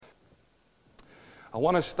I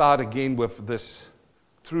want to start again with this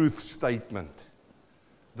truth statement.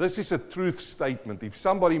 This is a truth statement. If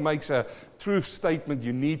somebody makes a truth statement,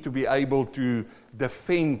 you need to be able to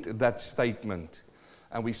defend that statement.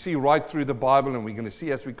 And we see right through the Bible, and we're going to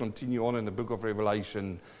see as we continue on in the book of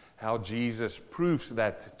Revelation, how Jesus proves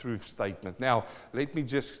that truth statement. Now, let me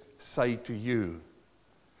just say to you,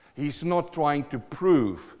 He's not trying to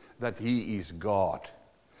prove that He is God.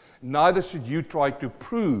 Neither should you try to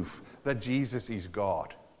prove that Jesus is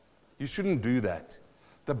God. You shouldn't do that.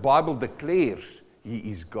 The Bible declares He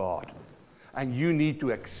is God. And you need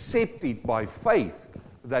to accept it by faith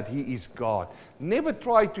that He is God. Never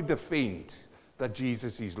try to defend that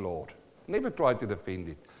Jesus is Lord. Never try to defend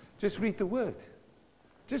it. Just read the Word.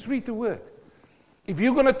 Just read the Word. If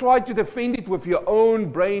you're going to try to defend it with your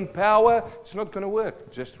own brain power, it's not going to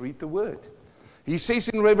work. Just read the Word. He says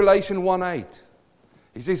in Revelation 1:8,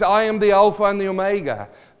 He says, I am the Alpha and the Omega,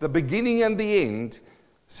 the beginning and the end,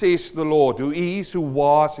 says the Lord, who is, who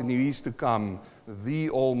was, and who is to come, the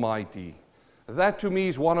Almighty. That to me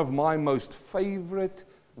is one of my most favorite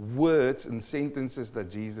words and sentences that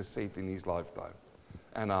Jesus said in His lifetime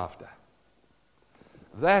and after.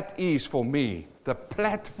 That is for me the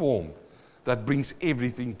platform that brings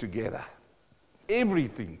everything together.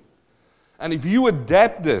 Everything. And if you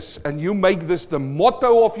adapt this and you make this the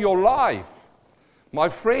motto of your life, my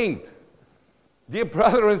friend, dear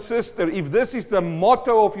brother and sister, if this is the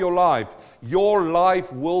motto of your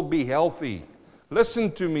life will be healthy.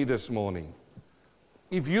 Listen to me this morning.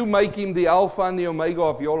 If you make Him the Alpha and the Omega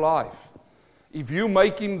of your life, if you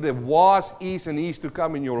make Him the was, is, and is to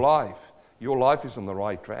come in your life is on the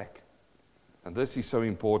right track. And this is so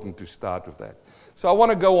important to start with that. So I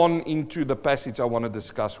want to go on into the passage I want to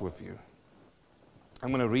discuss with you. I'm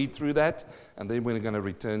going to read through that, and then we're going to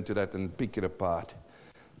return to that and pick it apart.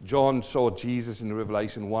 John saw Jesus in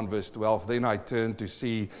Revelation 1 verse 12. Then I turned to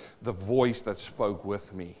see the voice that spoke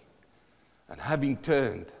with me. And having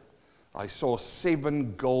turned, I saw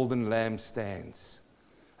 7 golden lampstands.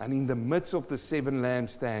 And in the midst of the 7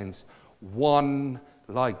 lampstands, one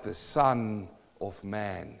like the Son of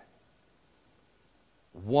Man.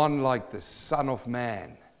 One like the Son of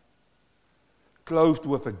Man. Clothed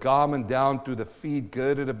with a garment down to the feet,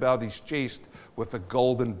 girded about his chest with a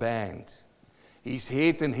golden band. His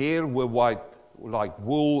head and hair were white like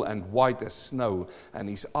wool and white as snow, and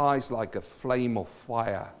his eyes like a flame of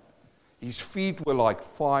fire. His feet were like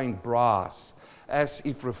fine brass, as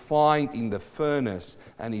if refined in the furnace,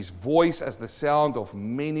 and his voice as the sound of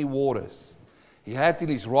many waters. He had in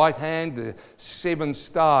his right hand the 7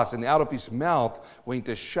 stars, and out of his mouth went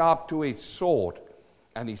a sharp two-edged sword,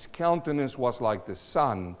 and his countenance was like the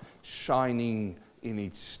sun shining in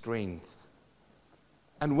its strength.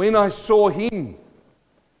 And when I saw him,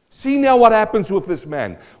 see now what happens with this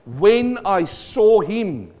man. When I saw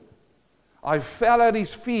him, I fell at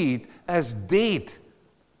his feet as dead.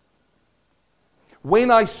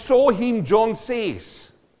 When I saw him, John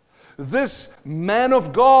says, this man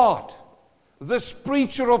of God, this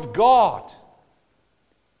preacher of God.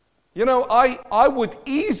 You know, I would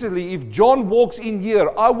easily, if John walks in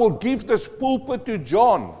here, I will give this pulpit to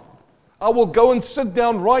John. I will go and sit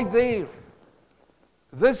down right there.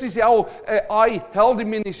 This is how I held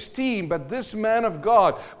him in esteem. But this man of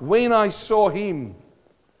God, when I saw him,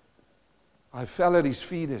 I fell at his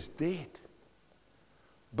feet as dead.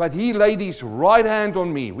 But he laid his right hand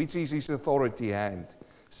on me, which is his authority hand,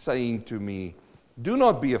 saying to me, do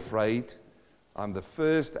not be afraid. I'm the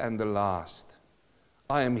first and the last.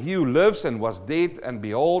 I am he who lives and was dead, and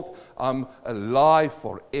behold, I'm alive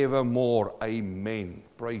forevermore. Amen.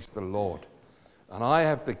 Praise the Lord. And I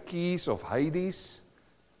have the keys of Hades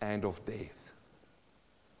and of death.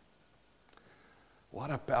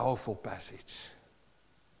 What a powerful passage.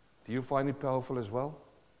 Do you find it powerful as well?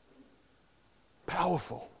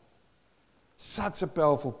 Powerful. Such a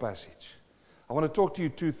powerful passage. I want to talk to you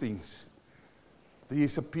 2 things.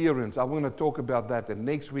 His appearance, I'm going to talk about that. And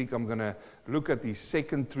next week I'm going to look at his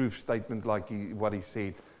second truth statement like what he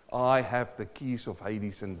said. I have the keys of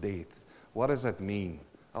Hades and death. What does that mean?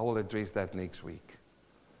 I will address that next week.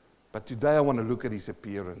 But today I want to look at his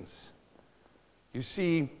appearance. You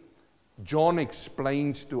see, John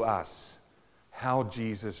explains to us how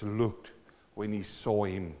Jesus looked when he saw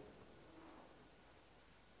him.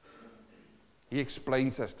 He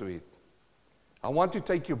explains us to it. I want to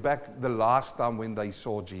take you back the last time when they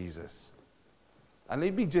saw Jesus. And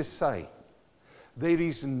let me just say, there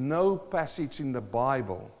is no passage in the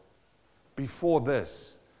Bible before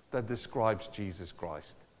this that describes Jesus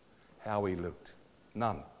Christ, how he looked.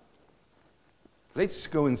 None. Let's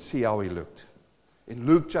go and see how he looked. In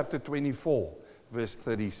Luke chapter 24, verse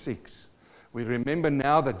 36. We remember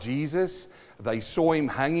now that Jesus, they saw him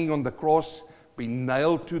hanging on the cross, being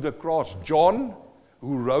nailed to the cross. John,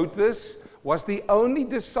 who wrote this, was the only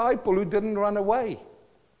disciple who didn't run away.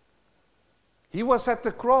 He was at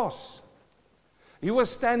the cross. He was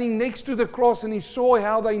standing next to the cross, and he saw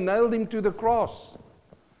how they nailed him to the cross.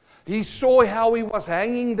 He saw how he was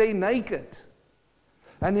hanging there naked.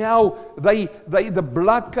 And how the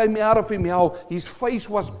blood came out of him, how his face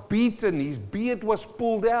was beaten, his beard was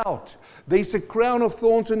pulled out. There's a crown of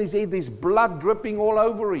thorns on his head, there's blood dripping all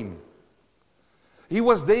over him. He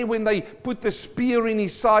was there when they put the spear in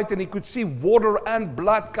his side and he could see water and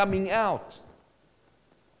blood coming out.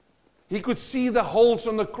 He could see the holes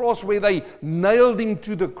on the cross where they nailed him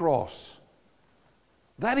to the cross.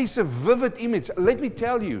 That is a vivid image. Let me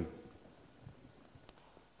tell you,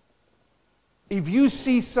 if you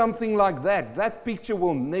see something like that, that picture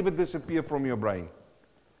will never disappear from your brain.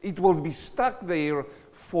 It will be stuck there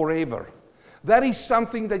forever. That is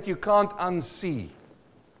something that you can't unsee.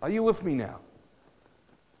 Are you with me now?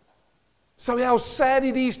 So how sad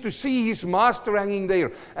it is to see his master hanging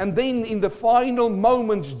there. And then in the final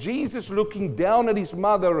moments, Jesus looking down at his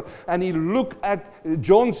mother, and he looked at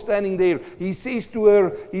John standing there. He says to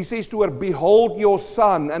her, behold your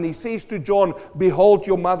son. And he says to John, behold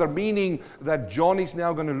your mother. Meaning that John is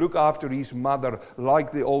now going to look after his mother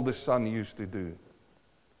like the oldest son used to do.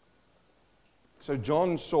 So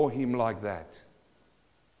John saw him like that.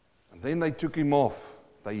 And then they took him off.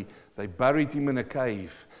 They buried him in a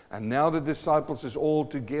cave. And now the disciples is all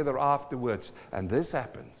together afterwards. And this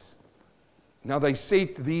happens. Now they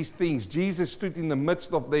said these things. Jesus stood in the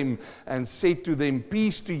midst of them and said to them,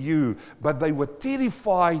 peace to you. But they were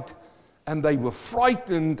terrified and they were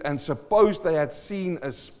frightened and supposed they had seen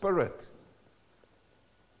a spirit.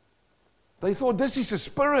 They thought, this is a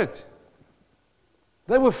spirit.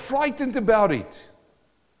 They were frightened about it.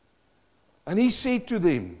 And he said to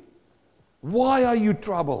them, why are you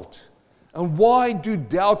troubled? And why do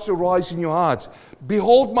doubts arise in your hearts?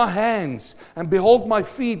 Behold my hands, and behold my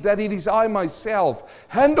feet, that it is I myself.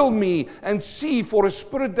 Handle me, and see, for a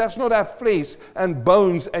spirit does not have flesh and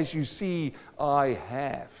bones, as you see I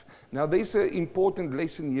have. Now there's an important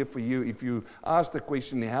lesson here for you. If you ask the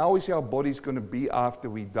question, how is our bodies going to be after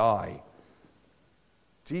we die?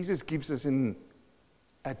 Jesus gives us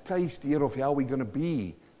a taste here of how we're going to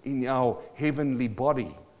be in our heavenly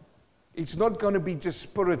body. It's not going to be just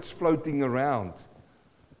spirits floating around.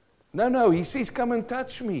 No, he says, come and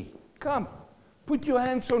touch me. Come, put your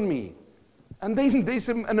hands on me. And then there's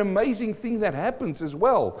an amazing thing that happens as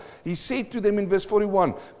well. He said to them in verse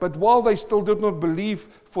 41, but while they still did not believe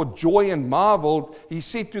for joy and marveled, he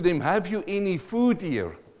said to them, have you any food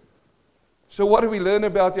here? So what do we learn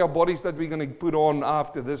about our bodies that we're going to put on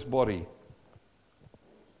after this body?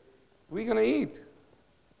 We're going to eat.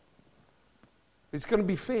 It's going to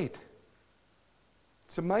be fed.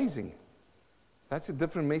 It's amazing. That's a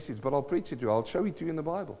different message, but I'll preach it to you. I'll show it to you in the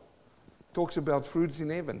Bible. It talks about fruits in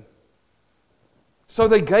heaven. So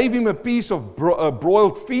they gave him a piece of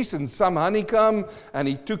broiled fish and some honeycomb, and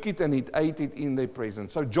he took it and he ate it in their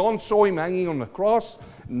presence. So John saw him hanging on the cross.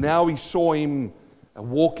 Now he saw him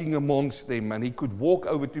walking amongst them, and he could walk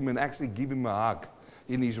over to him and actually give him a hug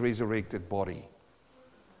in his resurrected body.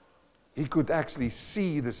 He could actually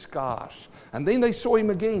see the scars. And then they saw him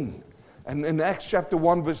again. And in Acts chapter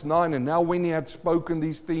 1 verse 9, and now when he had spoken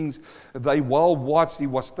these things, they while watched, he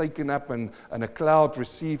was taken up, and a cloud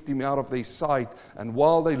received him out of their sight. And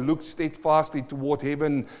while they looked steadfastly toward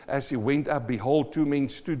heaven as he went up, behold, two men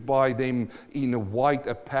stood by them in a white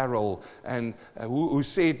apparel, and who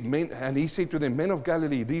said, men, and he said to them, men of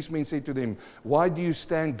Galilee, these men said to them, why do you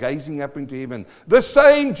stand gazing up into heaven? The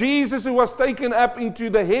same Jesus who was taken up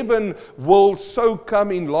into the heaven will so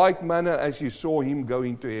come in like manner as you saw him go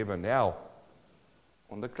into heaven. Now,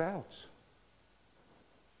 on the clouds.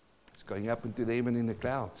 It's going up into the heaven in the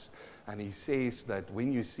clouds. And he says that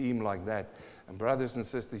when you see him like that, and brothers and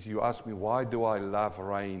sisters, you ask me, why do I love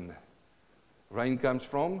rain? Rain comes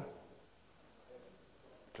from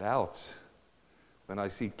clouds. When I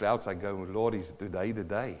see clouds, I go, Lord, is today the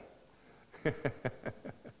day?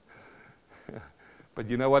 But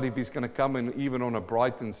you know what? If he's going to come in even on a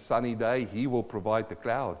bright and sunny day, he will provide the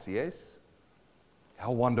clouds, yes?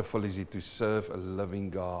 How wonderful is it to serve a living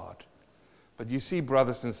God? But you see,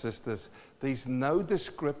 brothers and sisters, there's no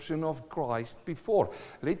description of Christ before.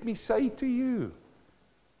 Let me say to you,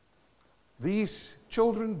 these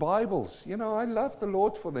children Bibles, I love the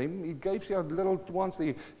Lord for them. He gives you little ones.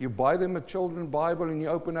 You buy them a children Bible and you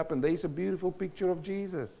open up and there's a beautiful picture of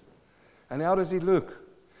Jesus. And how does he look?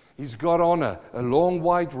 He's got on a long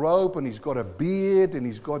white robe, and he's got a beard, and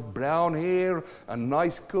he's got brown hair and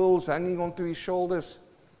nice curls hanging onto his shoulders.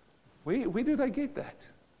 Where do they get that?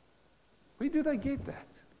 Where do they get that?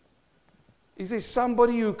 Is there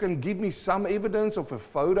somebody who can give me some evidence of a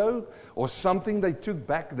photo or something they took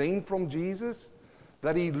back then from Jesus,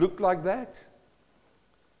 that he looked like that?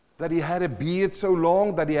 That he had a beard so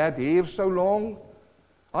long, that he had hair so long?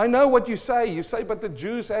 I know what you say. You say, but the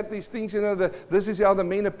Jews had these things, this is how the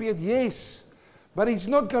men appeared. Yes, but he's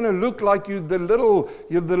not going to look like the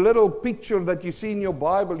little picture that you see in your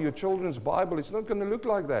Bible, your children's Bible. It's not going to look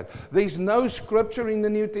like that. There's no scripture in the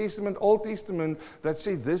New Testament, Old Testament, that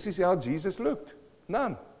said this is how Jesus looked.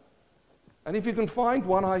 None. And if you can find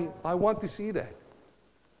one, I want to see that.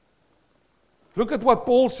 Look at what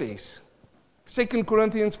Paul says. 2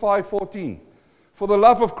 Corinthians 5:14. For the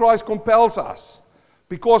love of Christ compels us,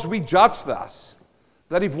 because we judge thus,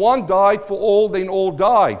 that if one died for all, then all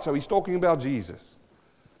died. So he's talking about Jesus.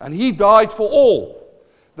 And he died for all,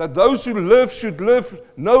 that those who live should live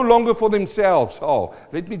no longer for themselves. Oh,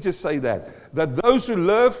 let me just say that. That those who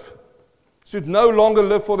live should no longer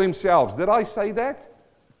live for themselves. Did I say that?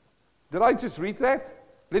 Did I just read that?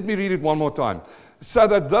 Let me read it one more time. So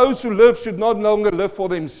that those who live should no longer live for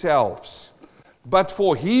themselves, but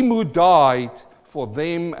for him who died for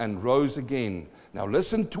them and rose again. Now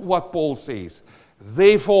listen to what Paul says.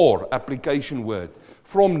 Therefore, application word,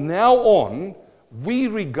 from now on, we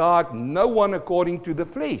regard no one according to the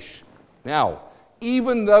flesh. Now,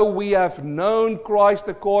 even though we have known Christ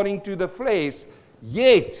according to the flesh,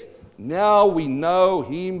 yet now we know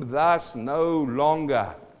him thus no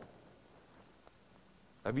longer.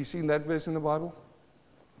 Have you seen that verse in the Bible?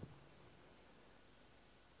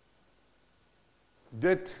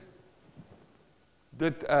 Did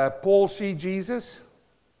Paul see Jesus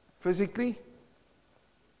physically?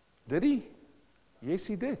 Did he? Yes,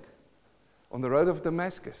 he did. On the road of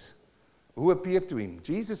Damascus. Who appeared to him?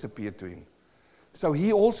 Jesus appeared to him. So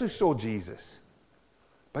he also saw Jesus.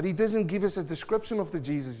 But he doesn't give us a description of the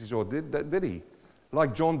Jesus he saw, did he?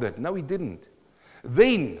 Like John did. No, he didn't.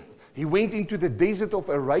 Then he went into the desert of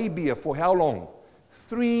Arabia for how long?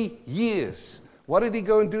 3 years. What did he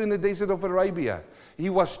go and do in the desert of Arabia? He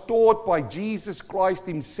was taught by Jesus Christ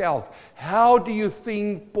himself. How do you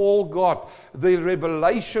think Paul got the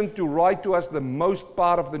revelation to write to us the most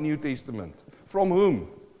part of the New Testament? From whom?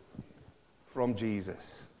 From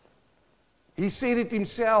Jesus. He said it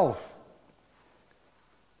himself.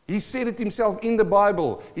 He said it himself in the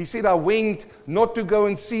Bible. He said, I went not to go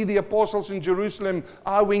and see the apostles in Jerusalem.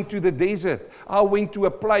 I went to the desert. I went to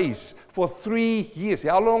a place for 3 years.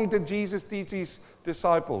 How long did Jesus teach his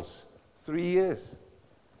disciples? 3 years.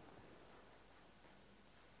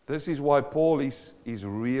 This is why Paul is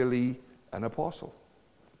really an apostle.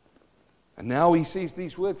 And now he says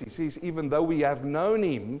these words. He says, even though we have known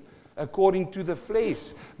him according to the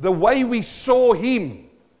flesh, the way we saw him,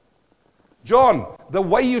 John, the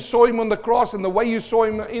way you saw him on the cross and the way you saw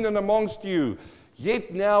him in and amongst you,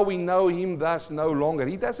 yet now we know him thus no longer.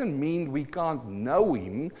 He doesn't mean we can't know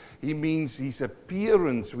him. He means his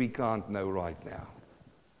appearance we can't know right now.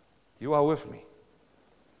 You are with me?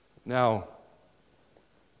 Now,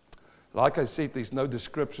 like I said, there's no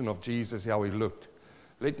description of Jesus, how he looked.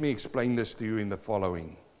 Let me explain this to you in the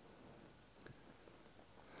following.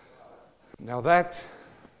 Now that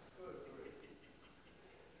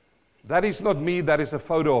is not me, that is a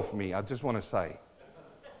photo of me, I just want to say.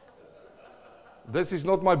 This is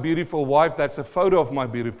not my beautiful wife, that's a photo of my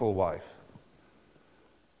beautiful wife.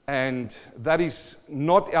 And that is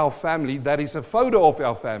not our family, that is a photo of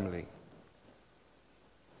our family.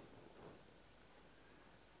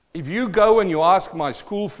 If you go and you ask my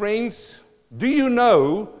school friends, do you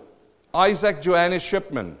know Isaac Johannes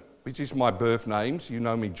Shipman, which is my birth names? You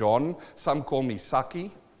know me John, some call me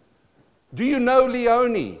Saki. Do you know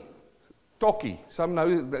Leonie? Toki, some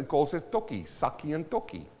know calls us Toki, Saki and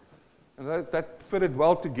Toki. And that fitted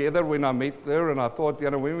well together when I met her, and I thought,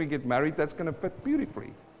 when we get married, that's going to fit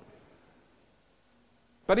beautifully.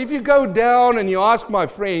 But if you go down and you ask my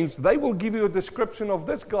friends, they will give you a description of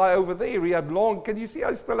this guy over there. He had long, can you see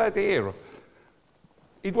I still had hair?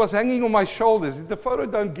 It was hanging on my shoulders. The photo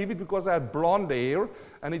don't give it because I had blonde hair,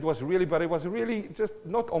 and it was really just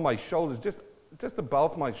not on my shoulders, just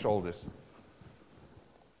above my shoulders.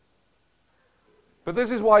 But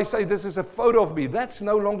this is why I say this is a photo of me. That's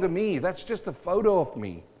no longer me. That's just a photo of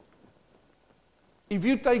me. If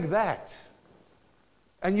you take that,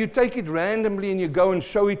 and you take it randomly and you go and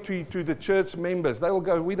show it to the church members, they will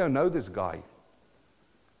go, we don't know this guy.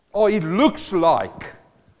 Or it looks like.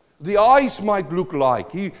 The eyes might look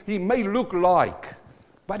like. He may look like.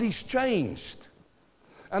 But he's changed.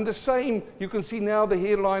 And the same, you can see now the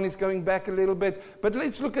hairline is going back a little bit. But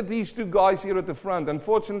let's look at these two guys here at the front.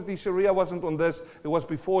 Unfortunately, Sharia wasn't on this. It was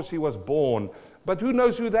before she was born. But who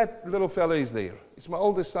knows who that little fella is there? It's my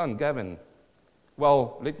oldest son, Gavin.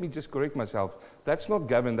 Well, let me just correct myself. That's not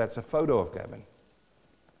Gavin, that's a photo of Gavin.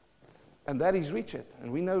 And that is Richard.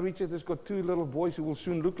 And we know Richard has got two little boys who will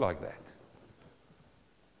soon look like that.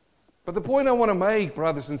 But the point I want to make,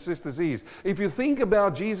 brothers and sisters, is if you think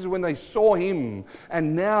about Jesus when they saw him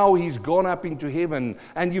and now he's gone up into heaven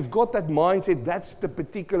and you've got that mindset, that's the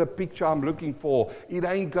particular picture I'm looking for. It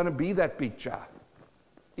ain't going to be that picture.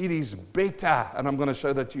 It is better. And I'm going to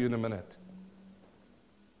show that to you in a minute.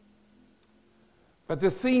 But the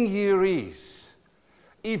thing here is,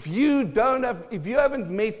 if you haven't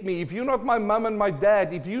met me, if you're not my mom and my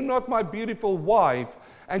dad, if you're not my beautiful wife,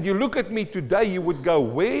 and you look at me today, you would go,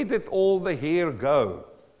 where did all the hair go?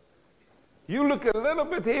 You look a little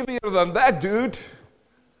bit heavier than that, dude.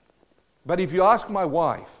 But if you ask my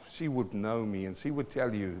wife, she would know me, and she would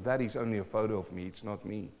tell you, that is only a photo of me, it's not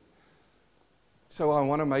me. So I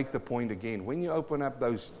want to make the point again. When you open up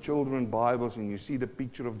those children Bibles and you see the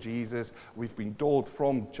picture of Jesus, we've been told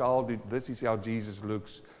from childhood, this is how Jesus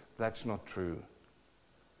looks. That's not true.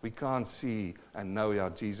 We can't see and know how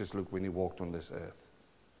Jesus looked when he walked on this earth.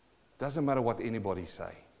 Doesn't matter what anybody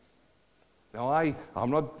say. Now I'm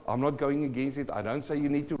not going against it. I don't say you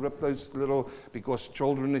need to rip those little, because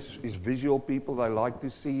children is visual people. They like to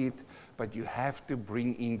see it. But you have to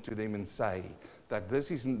bring into them and say that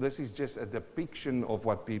this is just a depiction of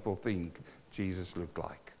what people think Jesus looked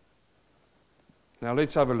like. Now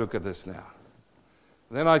let's have a look at this now.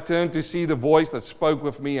 Then I turned to see the voice that spoke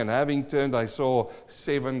with me, and having turned, I saw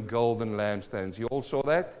 7 golden lampstands. You all saw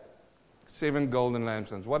that? 7 golden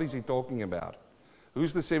lampstands. What is he talking about?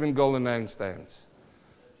 Who's the 7 golden lampstands?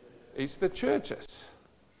 It's the churches.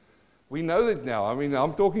 We know that now. I mean,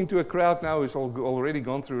 I'm talking to a crowd now who's already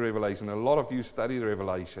gone through Revelation. A lot of you study the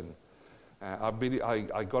Revelation.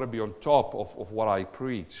 I got to be on top of what I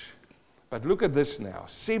preach. But look at this now.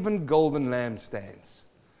 7 golden lampstands.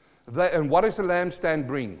 And what does a lampstand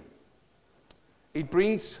bring? It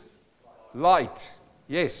brings light.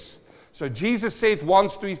 Yes. So Jesus said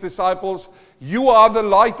once to his disciples, you are the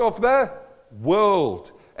light of the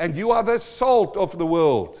world, and you are the salt of the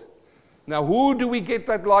world. Now, who do we get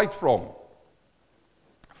that light from?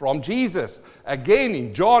 From Jesus. Again,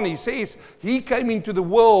 in John, he says, he came into the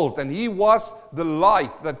world, and he was the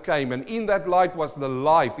light that came, and in that light was the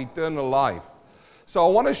life, eternal life. So I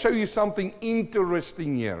want to show you something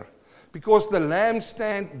interesting here. Because the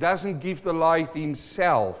lampstand doesn't give the light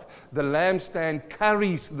himself. The lampstand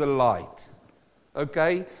carries the light.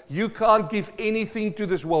 Okay? You can't give anything to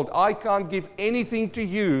this world. I can't give anything to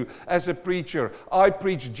you as a preacher. I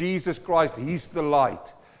preach Jesus Christ. He's the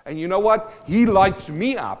light. And you know what? He lights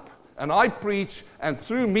me up. And I preach, and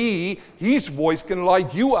through me, his voice can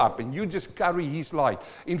light you up, and you just carry his light.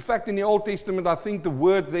 In fact, in the Old Testament, I think the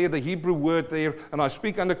word there, the Hebrew word there, and I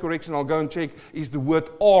speak under correction, I'll go and check, is the word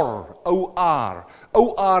or, O-R.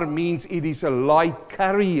 O-R means it is a light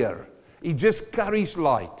carrier. It just carries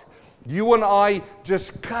light. You and I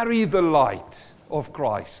just carry the light of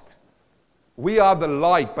Christ. We are the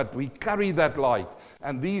light, but we carry that light.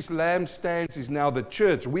 And these lampstands is now the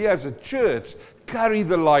church. We as a church carry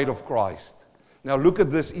the light of Christ. Now look at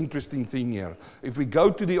this interesting thing here. If we go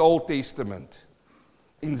to the Old Testament,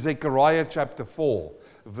 in Zechariah chapter 4,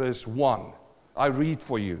 verse 1, I read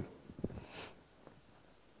for you.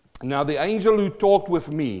 Now the angel who talked with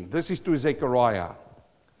me, this is to Zechariah,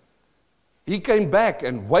 he came back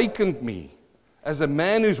and wakened me as a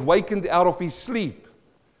man who's wakened out of his sleep.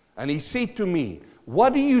 And he said to me,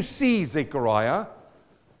 what do you see, Zechariah?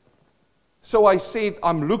 So I said,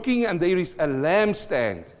 I'm looking and there is a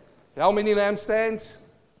lampstand. How many lampstands?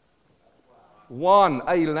 1.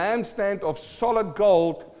 A lampstand of solid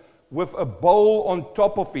gold with a bowl on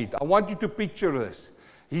top of it. I want you to picture this.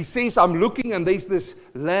 He says, I'm looking and there's this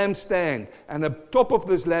lampstand. And on top of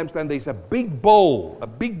this lampstand, there's a big bowl. A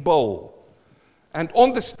big bowl. And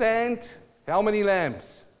on the stand, how many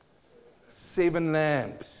lamps? 7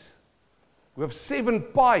 lamps. We have 7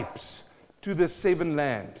 pipes to the 7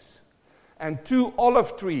 lamps. And 2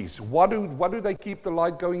 olive trees. What do they keep the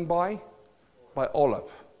light going by? By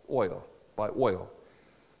olive oil. By oil.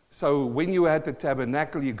 So when you had the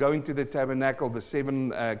tabernacle, you go into the tabernacle, the 7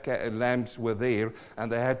 lamps were there,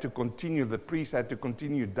 and they had to continue, the priest had to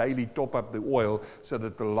continue daily top up the oil so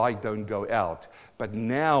that the light don't go out. But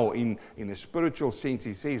now, in a spiritual sense,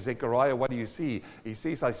 he says, Zechariah, what do you see? He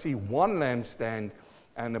says, I see 1 lampstand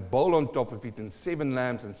and a bowl on top of it, and 7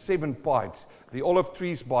 lamps and 7 pipes, the olive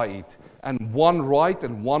trees by it, and 1 right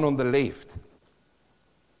and 1 on the left.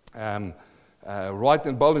 right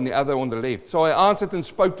and bowl and the other on the left. So I answered and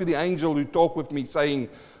spoke to the angel who talked with me, saying,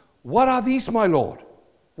 What are these, my Lord?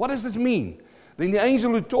 What does this mean? Then the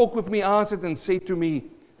angel who talked with me answered and said to me,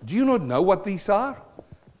 Do you not know what these are?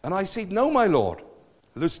 And I said, No, my Lord.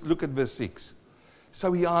 Let's look at verse 6.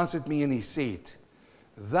 So he answered me and he said,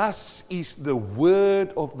 Thus is the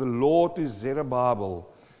word of the Lord to Zerubbabel,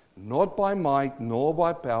 not by might nor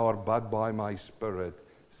by power, but by my Spirit,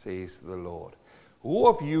 says the Lord. Who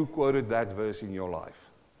of you quoted that verse in your life?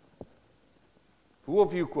 Who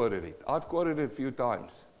of you quoted it? I've quoted it a few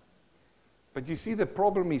times. But you see, the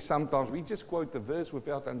problem is sometimes we just quote the verse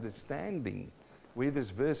without understanding where this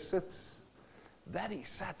verse sits. That is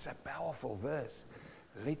such a powerful verse.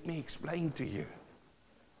 Let me explain to you.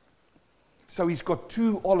 So he's got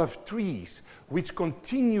 2 olive trees which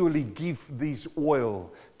continually give this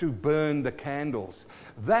oil to burn the candles.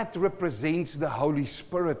 That represents the Holy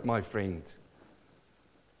Spirit, my friend.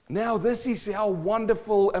 Now, this is how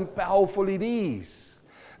wonderful and powerful it is,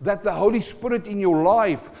 that the Holy Spirit in your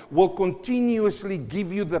life will continuously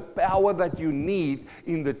give you the power that you need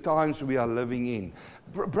in the times we are living in.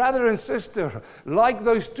 Brother and sister, like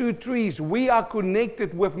those 2 trees, we are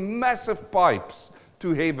connected with massive pipes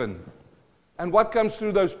to heaven. And what comes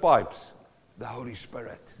through those pipes? The Holy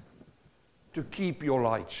Spirit, to keep your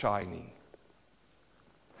light shining.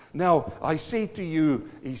 Now, I say to you,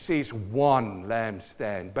 he says 1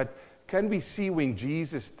 lampstand. But can we see when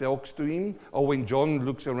Jesus talks to him, or when John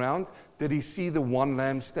looks around, did he see the 1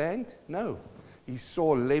 lampstand? No. He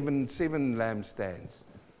saw 7 lampstands.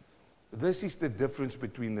 This is the difference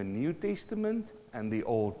between the New Testament and the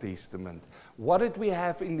Old Testament. What did we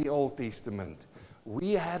have in the Old Testament?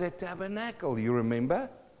 We had a tabernacle, you remember?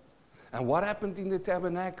 And what happened in the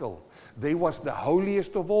tabernacle? There was the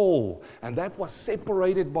holiest of all, and that was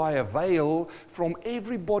separated by a veil from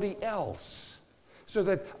everybody else, so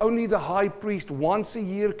that only the high priest once a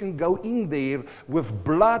year can go in there with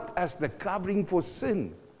blood as the covering for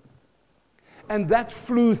sin. And that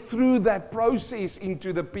flew through that process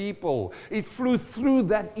into the people. It flew through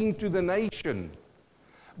that into the nation.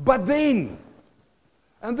 But then,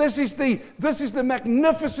 and this is the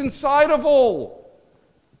magnificent side of all.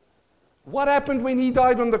 What happened when he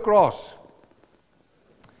died on the cross?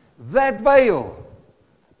 That veil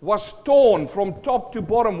was torn from top to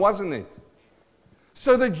bottom, wasn't it?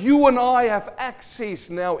 So that you and I have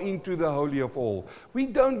access now into the Holy of All. We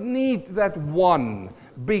don't need that one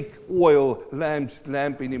big oil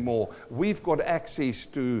lamp anymore. We've got access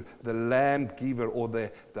to the lamp giver, or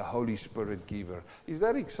the Holy Spirit giver. Is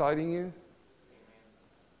that exciting you?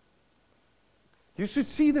 You should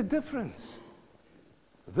see the difference.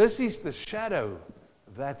 This is the shadow,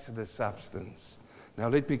 that's the substance. Now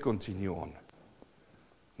let me continue on.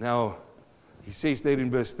 Now, he says there in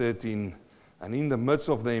verse 13, and in the midst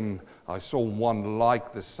of them I saw one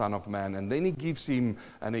like the Son of Man. And then he gives him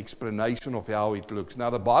an explanation of how it looks.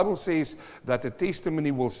 Now the Bible says that the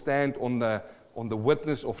testimony will stand on the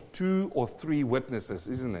witness of 2 or 3 witnesses,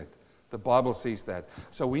 isn't it? The Bible says that.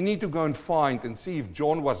 So we need to go and find and see if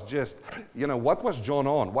John was just, what was John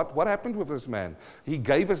on? What happened with this man? He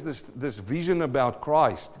gave us this vision about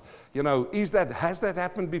Christ. Has that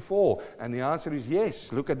happened before? And the answer is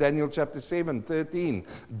yes. Look at Daniel chapter 7, 13.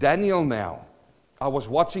 Daniel now. I was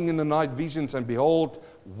watching in the night visions, and behold,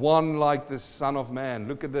 one like the Son of Man.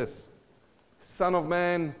 Look at this. Son of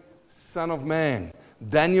Man, Son of Man.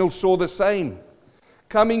 Daniel saw the same.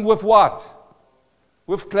 Coming with what?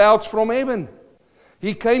 With clouds from heaven.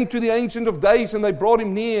 He came to the Ancient of Days, and they brought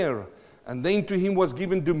him near. And then to him was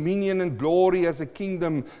given dominion and glory as a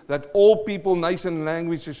kingdom, that all people, nations, and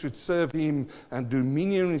languages should serve him. And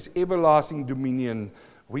dominion is everlasting dominion,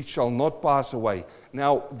 which shall not pass away.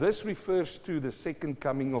 Now, this refers to the second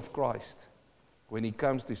coming of Christ, when he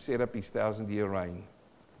comes to set up his 1,000-year reign.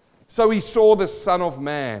 So he saw the Son of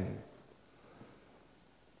Man.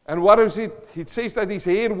 And what is it? It says that his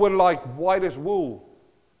hair were like white as wool.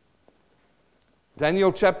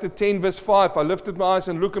 Daniel chapter 10 verse 5, I lifted my eyes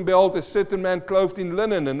and looked, and behold, a certain man clothed in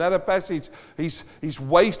linen. Another passage, his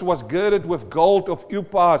waist was girded with gold of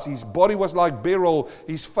Upas, his body was like beryl,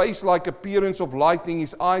 his face like appearance of lightning,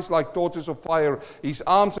 his eyes like torches of fire, his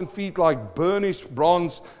arms and feet like burnished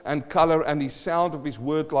bronze and color, and his sound of his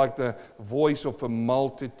word like the voice of a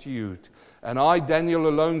multitude. And I, Daniel,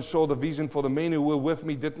 alone saw the vision, for the men who were with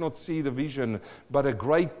me did not see the vision, but a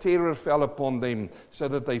great terror fell upon them, so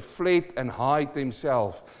that they fled and hid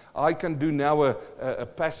themselves. I can do now a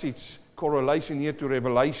passage correlation here to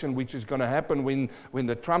Revelation, which is going to happen when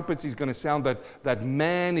the trumpets is going to sound, that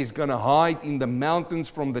man is going to hide in the mountains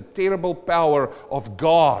from the terrible power of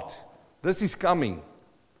God. This is coming.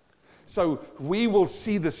 So we will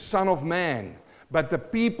see the Son of Man, but the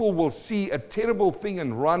people will see a terrible thing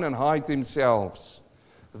and run and hide themselves.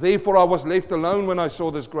 Therefore I was left alone when I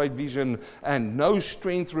saw this great vision, and no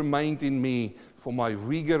strength remained in me, for my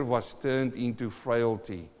vigor was turned into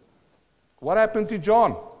frailty. What happened to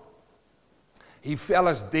John? He fell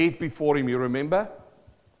as dead before him, you remember?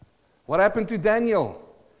 What happened to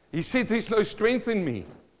Daniel? He said, there's no strength in me.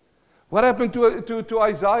 What happened to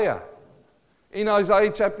Isaiah? In Isaiah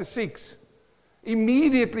chapter 6.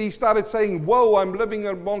 Immediately he started saying, whoa, I'm living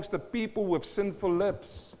amongst the people with sinful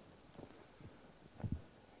lips.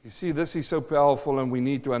 You see, this is so powerful and we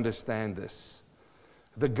need to understand this.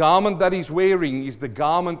 The garment that he's wearing is the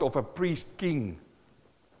garment of a priest king.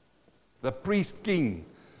 The priest king.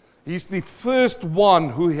 He's the first one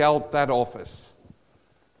who held that office.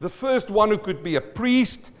 The first one who could be a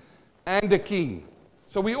priest and a king.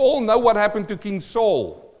 So we all know what happened to King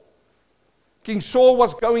Saul. King Saul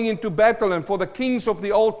was going into battle, and for the kings of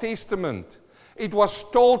the Old Testament, it was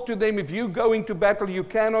told to them, if you go into battle, you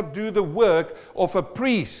cannot do the work of a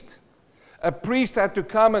priest. A priest had to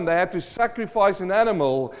come and they had to sacrifice an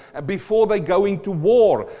animal before they go into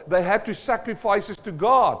war. They had to sacrifice it to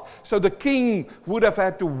God. So the king would have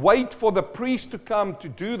had to wait for the priest to come to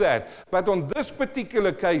do that. But on this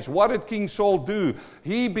particular case, what did King Saul do?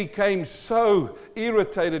 He became so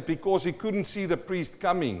irritated because he couldn't see the priest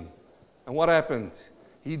coming. And what happened?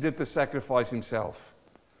 He did the sacrifice himself.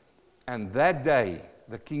 And that day,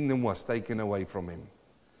 the kingdom was taken away from him.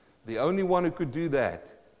 The only one who could do that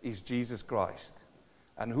is Jesus Christ.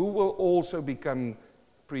 And who will also become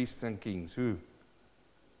priests and kings? Who?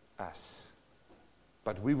 Us.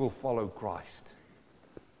 But we will follow Christ.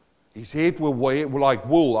 His head will weigh like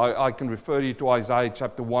wool. I can refer you to Isaiah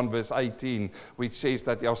chapter 1 verse 18, which says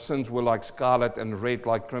that our sins were like scarlet and red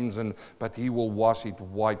like crimson, but he will wash it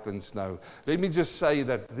white than snow. Let me just say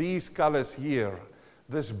that these colors here,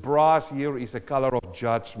 this brass here is a color of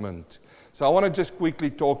judgment. So I want to just quickly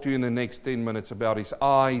talk to you in the next 10 minutes about his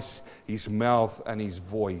eyes, his mouth, and his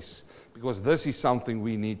voice. Because this is something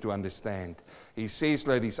we need to understand. He says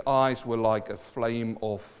that his eyes were like a flame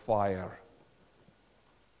of fire.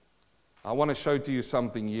 I want to show to you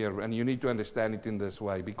something here, and you need to understand it in this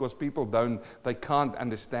way. Because people they can't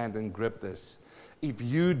understand and grip this. If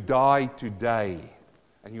you die today,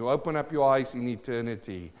 and you open up your eyes in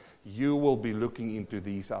eternity, you will be looking into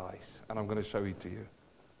these eyes. And I'm going to show it to you.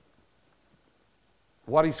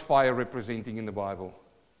 What is fire representing in the Bible?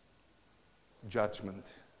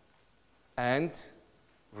 Judgment and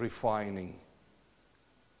refining.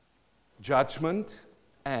 Judgment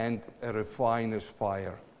and a refiner's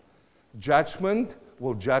fire. Judgment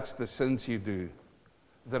will judge the sins you do.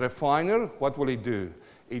 The refiner, what will it do?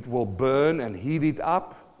 It will burn and heat it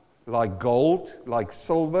up like gold, like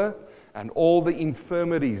silver, and all the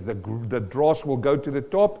infirmities, the dross will go to the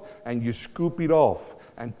top, and you scoop it off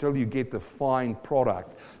until you get the fine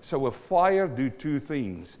product. So a fire do two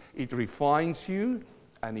things. It refines you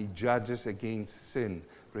and it judges against sin.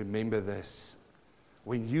 Remember this.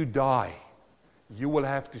 When you die, you will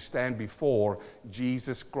have to stand before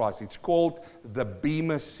Jesus Christ. It's called the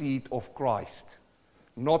Bema seat of Christ,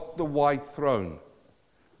 not the white throne.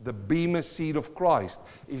 The Bema seat of Christ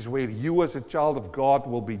is where you as a child of God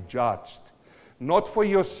will be judged. Not for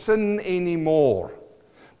your sin anymore,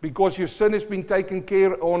 because your sin has been taken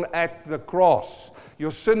care of at the cross.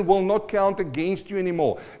 Your sin will not count against you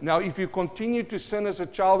anymore. Now, if you continue to sin as a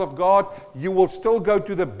child of God, you will still go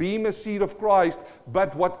to the Bema seat of Christ,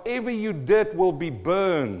 but whatever you did will be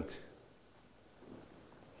burned.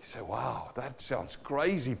 You say, wow, that sounds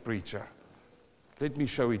crazy, preacher. Let me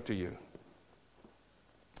show it to you.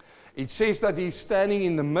 It says that he's standing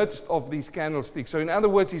in the midst of these candlesticks. So in other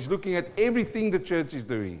words, he's looking at everything the church is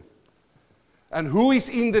doing. And who is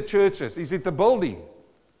in the churches? Is it the building?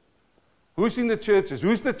 Who's in the churches?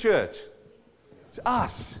 Who's the church? It's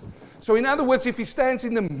us. So in other words, if he stands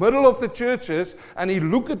in the middle of the churches and he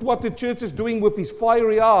looks at what the church is doing with his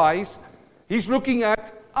fiery eyes, he's looking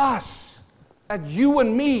at us, at you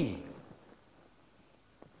and me.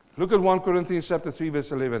 Look at 1 Corinthians chapter 3,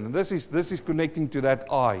 verse 11. And this is connecting to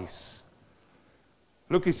that eyes.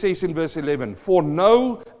 Look, it says in verse 11, for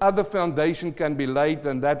no other foundation can be laid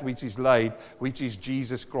than that which is laid, which is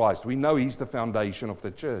Jesus Christ. We know he's the foundation of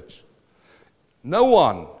the church.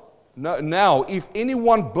 Now, if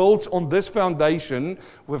anyone builds on this foundation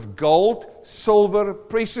with gold, silver,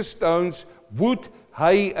 precious stones, wood,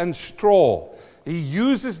 hay, and straw, he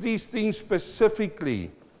uses these things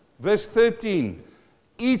specifically. Verse 13,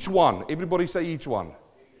 each one, everybody say each one.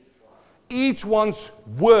 Each one's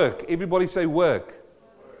work, everybody say work.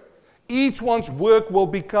 Each one's work will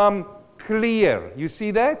become clear. You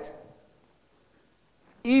see that?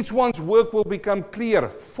 Each one's work will become clear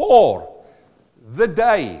for the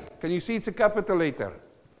day. Can you see it's a capital letter?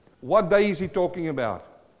 What day is he talking about?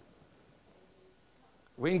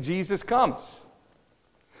 When Jesus comes.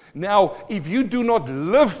 Now, if you do not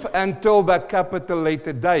live until that capital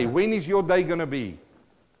letter day, when is your day going to be?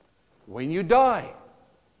 When you die.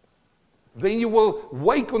 Then you will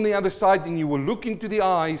wake on the other side and you will look into the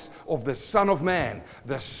eyes of the Son of Man,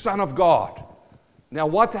 the Son of God. Now,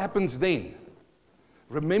 what happens then?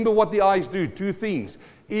 Remember what the eyes do. Two things.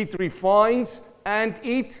 It refines and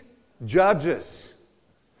it judges.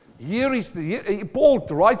 Paul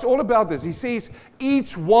writes all about this. He says,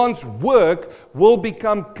 each one's work will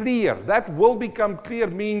become clear. That will become clear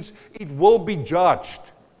means it will be judged.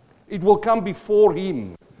 It will come before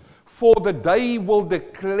him. For the day will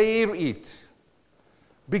declare it.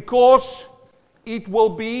 Because it will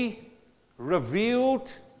be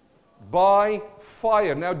revealed by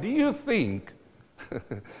fire. Now, do you think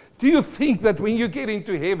that when you get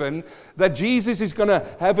into heaven, that Jesus is going to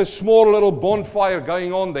have a small little bonfire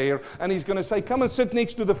going on there, and he's going to say, come and sit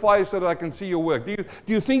next to the fire so that I can see your work? Do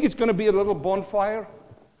you think it's going to be a little bonfire?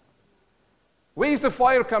 Where's the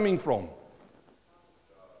fire coming from?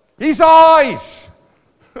 His eyes!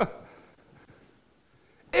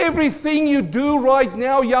 Everything you do right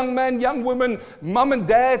now, young man, young woman, mom and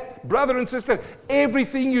dad, brother and sister,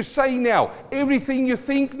 everything you say now, everything you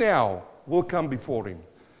think now will come before him.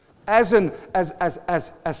 As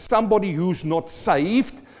somebody who's not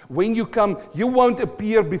saved, when you come, you won't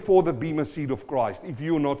appear before the bema seat of Christ if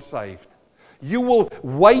you're not saved. You will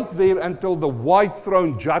wait there until the white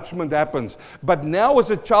throne judgment happens. But now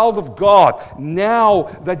as a child of God, now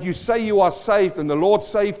that you say you are saved and the Lord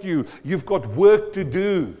saved you, you've got work to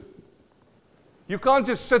do. You can't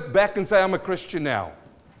just sit back and say, I'm a Christian now.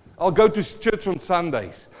 I'll go to church on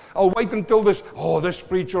Sundays. I'll wait until this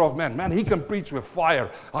preacher of man, he can preach with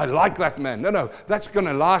fire. I like that man. No, that's going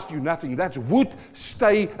to last you nothing. That's wood,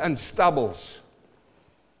 stay, and stubbles.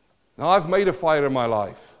 Now, I've made a fire in my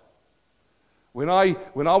life. When I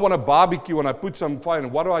want to barbecue and I put some fire in,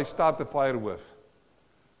 what do I start the fire with?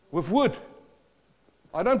 With wood.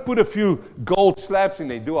 I don't put a few gold slabs in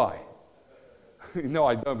there, do I? No,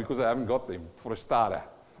 I don't, because I haven't got them for a starter.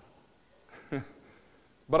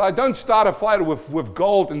 But I don't start a fire with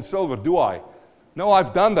gold and silver, do I? No,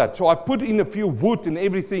 I've done that. So I put in a few wood and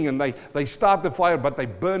everything, and they start the fire, but they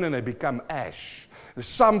burn and they become ash.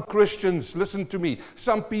 Some Christians, listen to me,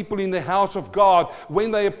 some people in the house of God, when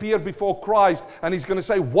they appear before Christ, and he's going to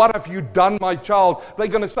say, what have you done, my child? They're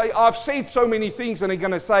going to say, I've said so many things, and they're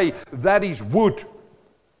going to say, that is wood.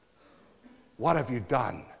 What have you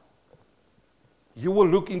done? You will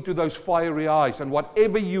look into those fiery eyes, and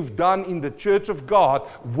whatever you've done in the church of God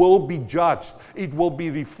will be judged. It will be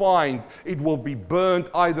refined. It will be burned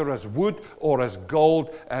either as wood or as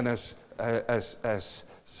gold, and as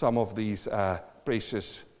some of these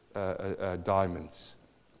precious diamonds,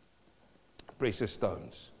 precious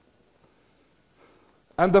stones.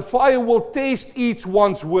 And the fire will test each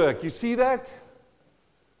one's work. You see that?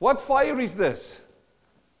 What fire is this?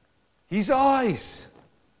 His eyes.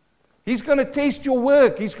 He's going to test your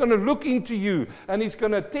work. He's going to look into you, and he's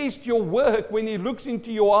going to test your work when he looks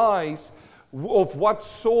into your eyes of what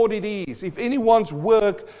sort it is. If anyone's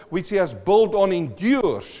work which he has built on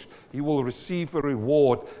endures, he will receive a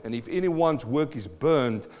reward. And if anyone's work is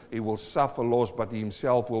burned, he will suffer loss, but he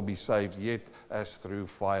himself will be saved, yet as through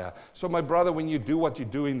fire. So my brother, when you do what you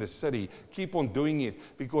do in the city, keep on doing it,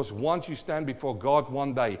 because once you stand before God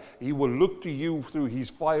one day, he will look to you through his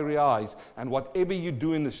fiery eyes, and whatever you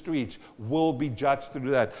do in the streets will be judged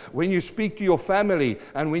through that. When you speak to your family,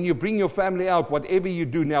 and when you bring your family out, whatever you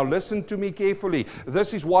do, now listen to me carefully.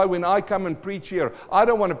 This is why when I come and preach here, I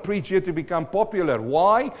don't want to preach here to become popular.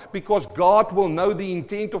 Why? Because God will know the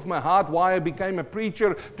intent of my heart, why I became a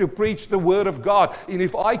preacher, to preach the word of God. And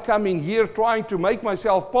if I come in here trying to make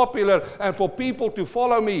myself popular and for people to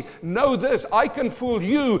follow me, know this, I can fool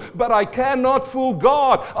you, but I cannot fool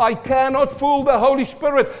God. I cannot fool the Holy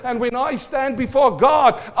Spirit. And when I stand before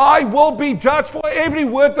God, I will be judged for every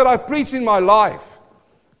word that I've preached in my life.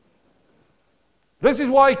 This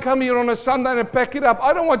is why I come here on a Sunday and pack it up.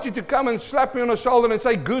 I don't want you to come and slap me on the shoulder and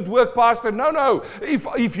say, good work, Pastor. No.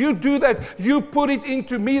 If you do that, you put it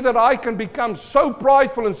into me that I can become so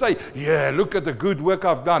prideful and say, yeah, look at the good work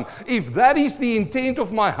I've done. If that is the intent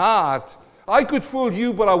of my heart, I could fool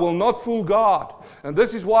you, but I will not fool God. And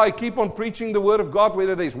this is why I keep on preaching the Word of God,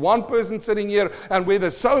 whether there's one person sitting here and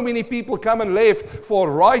whether so many people come and left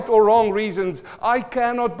for right or wrong reasons. I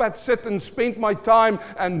cannot but sit and spend my time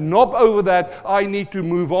and knob over that. I need to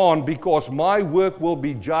move on because my work will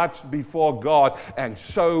be judged before God, and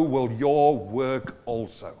so will your work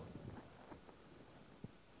also.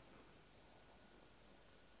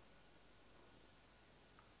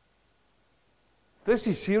 This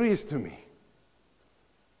is serious to me.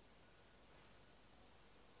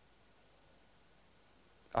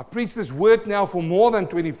 I preached this word now for more than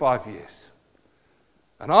 25 years.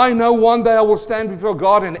 And I know one day I will stand before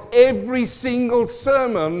God and every single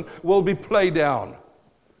sermon will be played down.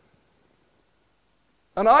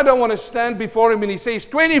 And I don't want to stand before Him and He says,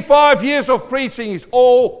 25 years of preaching is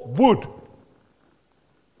all wood.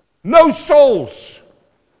 No souls.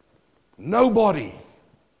 Nobody.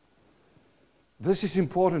 This is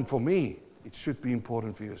important for me. It should be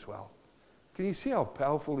important for you as well. Can you see how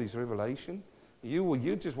powerful is revelation?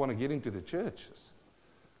 You just want to get into the churches.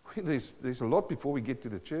 There's a lot before we get to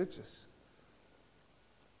the churches.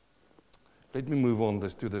 Let me move on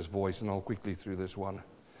to this voice, and I'll quickly through this one.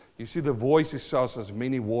 You see, the voice is source as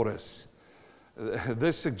many waters.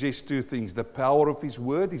 This suggests two things. The power of His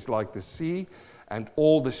word is like the sea, and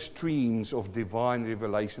all the streams of divine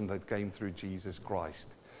revelation that came through Jesus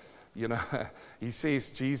Christ. You know, He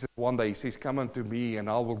says, Jesus, one day, He says, come unto me and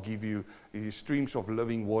I will give you streams of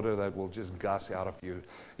living water that will just gush out of you.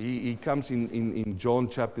 He comes in John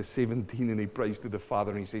chapter 17 and He prays to the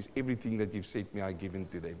Father and He says, everything that you've sent me, I give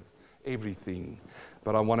unto them. Everything.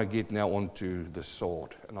 But I want to get now onto the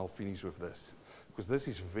sword, and I'll finish with this, because this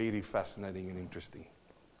is very fascinating and interesting.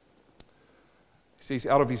 He says,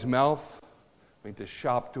 out of His mouth went a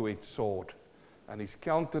sharp two-edged sword, and His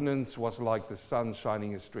countenance was like the sun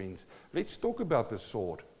shining in streams. Let's talk about the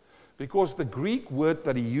sword. Because the Greek word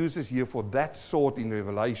that He uses here for that sword in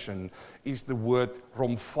Revelation is the word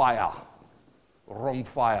rhomphaia.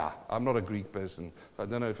 Rhomphaia. I'm not a Greek person. I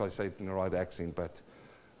don't know if I say it in the right accent, but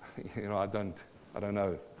I don't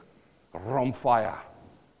know. Rhomphaia.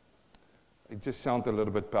 It just sounds a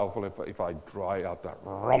little bit powerful if I dry out that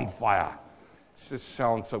rhomphaia. It just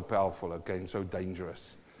sounds so powerful, okay, and so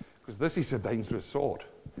dangerous. Because this is a dangerous sword.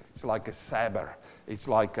 It's like a saber. It's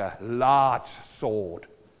like a large sword,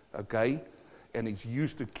 okay? And it's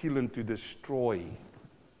used to kill and to destroy.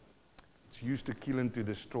 It's used to kill and to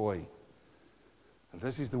destroy. And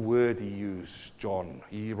this is the word he used, John.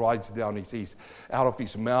 He writes down, he says, out of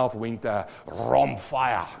his mouth went a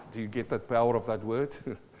rhomphaia. Do you get that power of that word?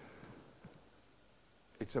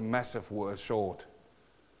 It's a massive word, sword.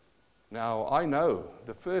 Now, I know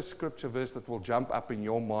the first scripture verse that will jump up in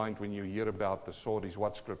your mind when you hear about the sword is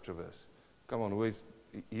what scripture verse? Come on, where's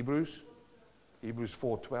Hebrews? Hebrews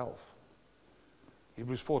 4:12.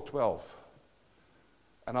 Hebrews 4:12.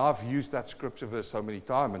 And I've used that scripture verse so many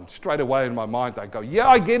times, and straight away in my mind I go, yeah,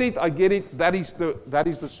 I get it. That is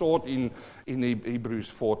the sword in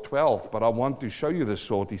Hebrews 4:12. But I want to show you the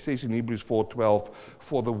sword. He says in Hebrews 4:12,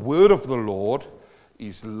 for the word of the Lord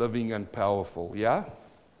is living and powerful. Yeah?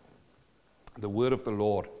 The word of the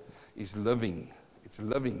Lord is living. It's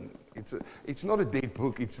living. It's not a dead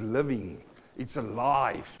book. It's living. It's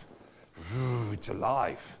alive. It's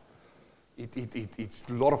alive. It's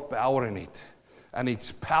a lot of power in it. And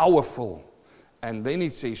it's powerful. And then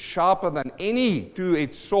it says, sharper than any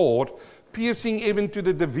two-edged sword, piercing even to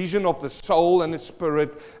the division of the soul and the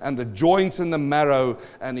spirit and the joints and the marrow,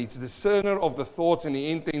 and it's discerner of the thoughts and the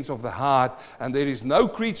intents of the heart. And there is no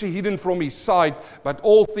creature hidden from His sight, but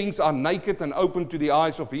all things are naked and open to the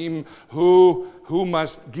eyes of Him who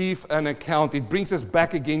must give an account. It brings us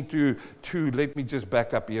back again to let me just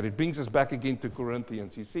back up here. It brings us back again to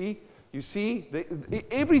Corinthians. You see,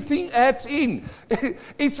 everything adds in.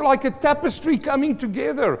 It's like a tapestry coming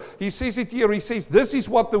together. He says it here. He says, this is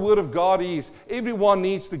what the Word of God is. Everyone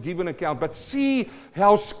needs to give an account. But see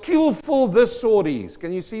how skillful this sword is.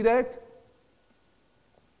 Can you see that?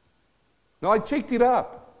 Now, I checked it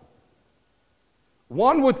up.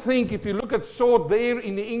 One would think, if you look at sword there,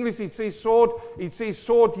 in the English it says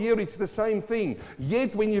sword here, it's the same thing.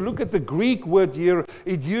 Yet, when you look at the Greek word here,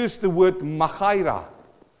 it used the word machaira.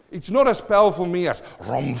 It's not as powerful for me as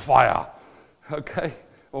rhomphaia, okay?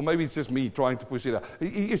 Or maybe it's just me trying to push it out.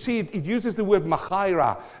 You see, it uses the word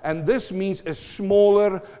machaira, and this means a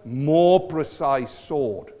smaller, more precise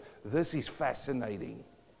sword. This is fascinating.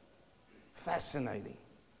 Fascinating.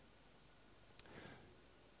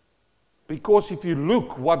 Because if you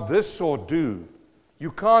look what this sword do,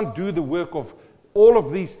 you can't do the work of all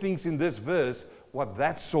of these things in this verse, what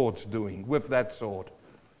that sword's doing with that sword.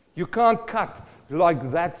 You can't cut.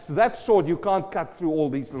 Like that sword, you can't cut through all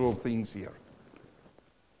these little things here.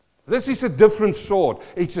 This is a different sword.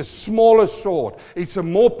 It's a smaller sword. It's a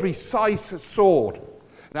more precise sword.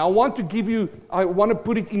 Now I want to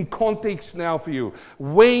put it in context now for you.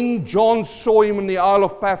 When John saw him in the Isle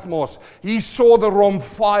of Patmos, he saw the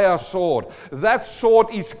Rhomphaia sword. That sword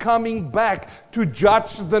is coming back to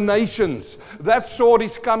judge the nations. That sword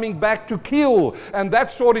is coming back to kill. And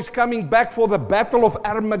that sword is coming back for the battle of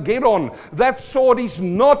Armageddon. That sword is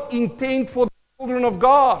not intended for the children of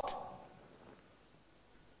God.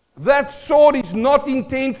 That sword is not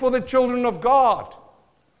intended for the children of God.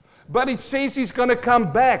 But it says he's going to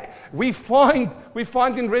come back. We find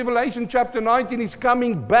in Revelation chapter 19, he's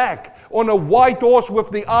coming back on a white horse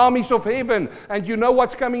with the armies of heaven. And you know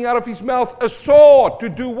what's coming out of his mouth? A sword. To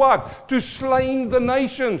do what? To slay the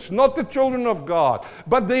nations, not the children of God.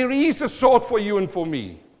 But there is a sword for you and for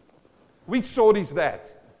me. Which sword is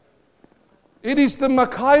that? It is the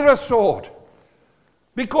Machaira sword.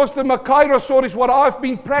 Because the Machaira sword is what I've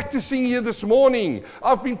been practicing here this morning.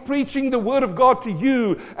 I've been preaching the Word of God to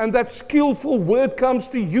you, and that skillful word comes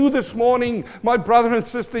to you this morning, my brother and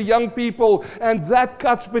sister, young people, and that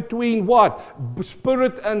cuts between what?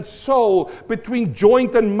 Spirit and soul, between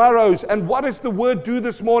joint and marrows. And what does the Word do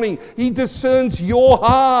this morning? He discerns your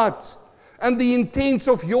heart and the intents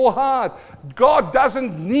of your heart. God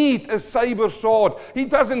doesn't need a saber sword. He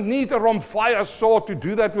doesn't need a Rhomphaia sword to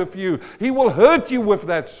do that with you. He will hurt you with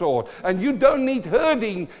that sword. And you don't need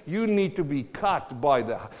hurting. You need to be cut by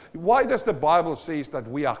the... Why does the Bible say that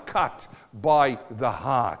we are cut by the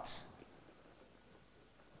heart?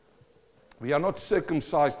 We are not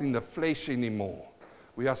circumcised in the flesh anymore.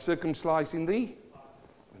 We are circumcised in the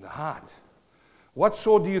heart. What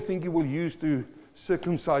sword do you think He will use to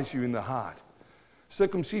circumcise you in the heart?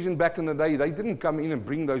 Circumcision back in the day, they didn't come in and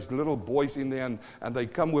bring those little boys in there and they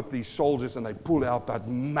come with these soldiers and they pull out that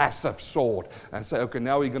massive sword and say, okay,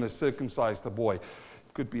 now we're going to circumcise the boy. It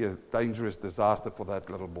could be a dangerous disaster for that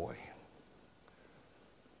little boy.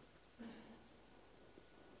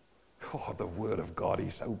 Oh, the Word of God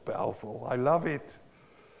is so powerful. I love it.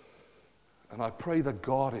 And I pray that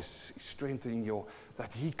God is strengthening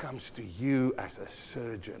that He comes to you as a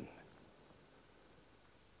surgeon.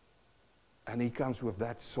 And He comes with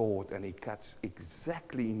that sword and He cuts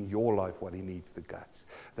exactly in your life what He needs to cut.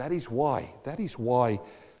 That is why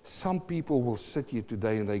some people will sit here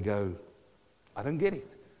today and they go, I don't get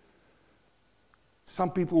it. Some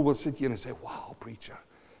people will sit here and say, wow, preacher,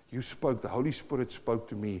 you spoke, the Holy Spirit spoke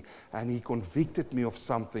to me and He convicted me of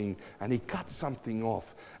something and He cut something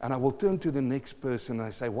off. And I will turn to the next person and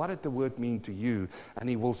I say, what did the word mean to you? And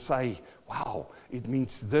he will say, wow, it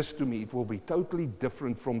means this to me. It will be totally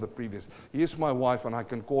different from the previous. Here's my wife, and I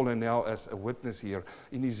can call her now as a witness here.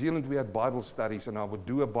 In New Zealand, we had Bible studies, and I would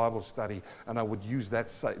do a Bible study, and I would use that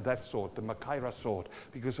sword, the Machaira sword,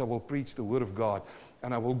 because I will preach the Word of God.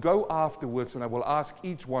 And I will go afterwards, and I will ask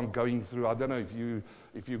each one going through. I don't know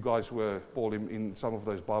if you guys were, Paul, in some of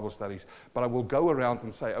those Bible studies, but I will go around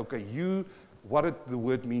and say, okay, what did the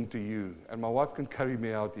word mean to you? And my wife can carry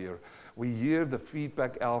me out here. We hear the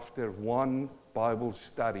feedback after one Bible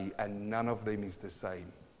study, and none of them is the same.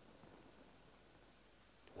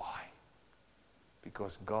 Why?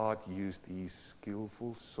 Because God used His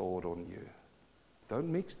skillful sword on you.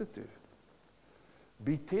 Don't mix the two.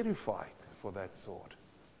 Be terrified for that sword.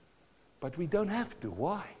 But we don't have to.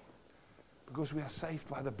 Why? Because we are saved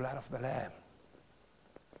by the blood of the Lamb.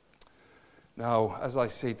 Now, as I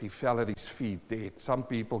said, He fell at His feet dead. Some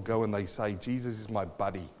people go and they say, Jesus is my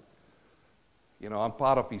buddy. I'm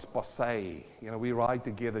part of His posse. We ride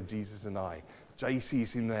together, Jesus and I.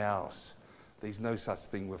 JC's in the house. There's no such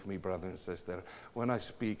thing with me, brother and sister. When I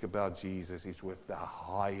speak about Jesus, it's with the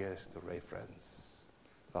highest reverence.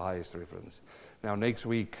 The highest reverence. Now, next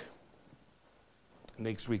week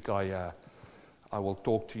I will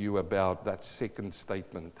talk to you about that second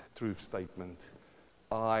statement, truth statement.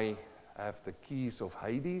 I have the keys of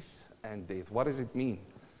Hades and death. What does it mean?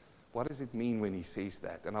 What does it mean when He says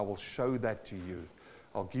that? And I will show that to you.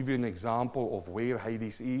 I'll give you an example of where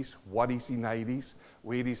Hades is, what is in Hades,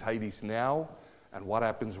 where is Hades now, and what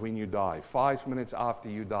happens when you die. 5 minutes after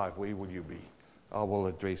you die, where will you be? I will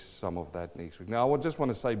address some of that next week. Now, I just want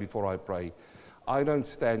to say before I pray, I don't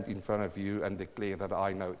stand in front of you and declare that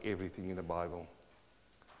I know everything in the Bible.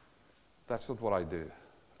 That's not what I do.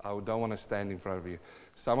 I don't want to stand in front of you.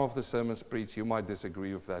 Some of the sermons preached, you might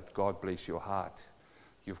disagree with that. God bless your heart.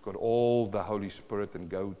 You've got all the Holy Spirit and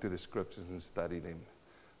go to the Scriptures and study them.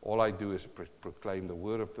 All I do is proclaim the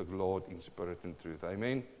word of the Lord in spirit and truth.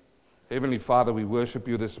 Amen. Heavenly Father, we worship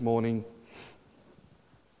You this morning.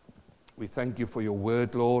 We thank You for Your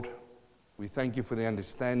word, Lord. We thank You for the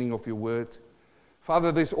understanding of Your word.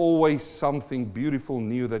 Father, there's always something beautiful,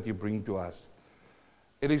 new that you bring to us.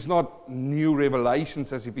 It is not new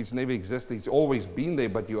revelations as if it's never existed. It's always been there,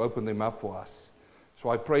 but you open them up for us. So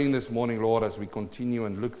I pray in this morning, Lord, as we continue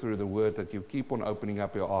and look through the Word, that you keep on opening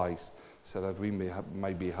up your eyes so that we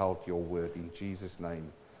may beheld your Word. In Jesus'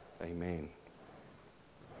 name, amen.